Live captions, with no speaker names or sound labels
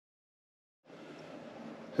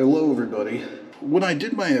Hello everybody. When I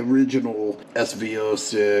did my original SOVOL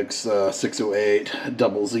 608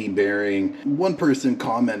 double Z bearing, one person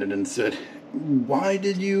commented and said, why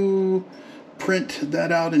did you print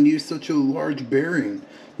that out and use such a large bearing?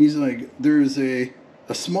 He's like, there's a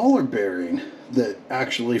smaller bearing that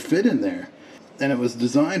actually fit in there and it was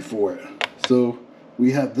designed for it. So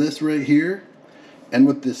we have this right here, and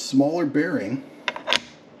with this smaller bearing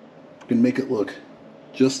you can make it look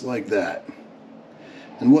just like that.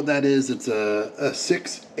 And what that is, it's a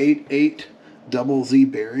 688 double Z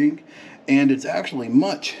bearing, and it's actually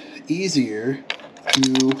much easier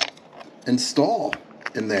to install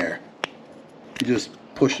in there. You just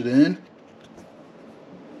push it in.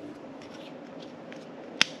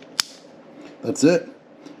 That's it,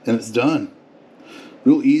 and it's done.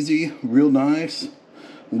 Real easy, real nice,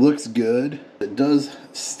 looks good. It does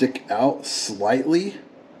stick out slightly.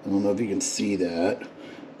 I don't know if you can see that.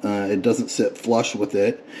 It doesn't sit flush with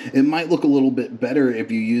it. It might look a little bit better if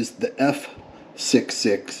you use the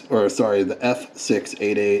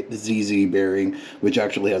F688 ZZ bearing, which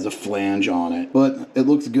actually has a flange on it. But it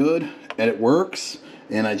looks good and it works,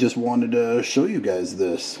 and I just wanted to show you guys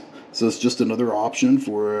this. So it's just another option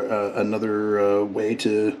for another way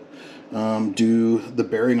to do the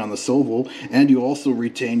bearing on the SOVOL, and you also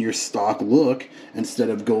retain your stock look instead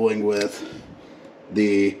of going with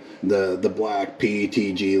the black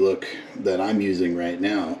PETG look that I'm using right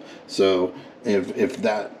now. So if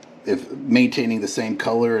maintaining the same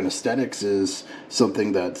color and aesthetics is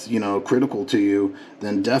something that's, you know, critical to you,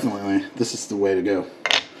 then definitely this is the way to go.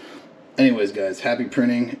 Anyways guys, happy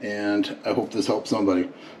printing, and I hope this helps somebody.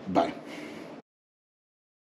 Bye.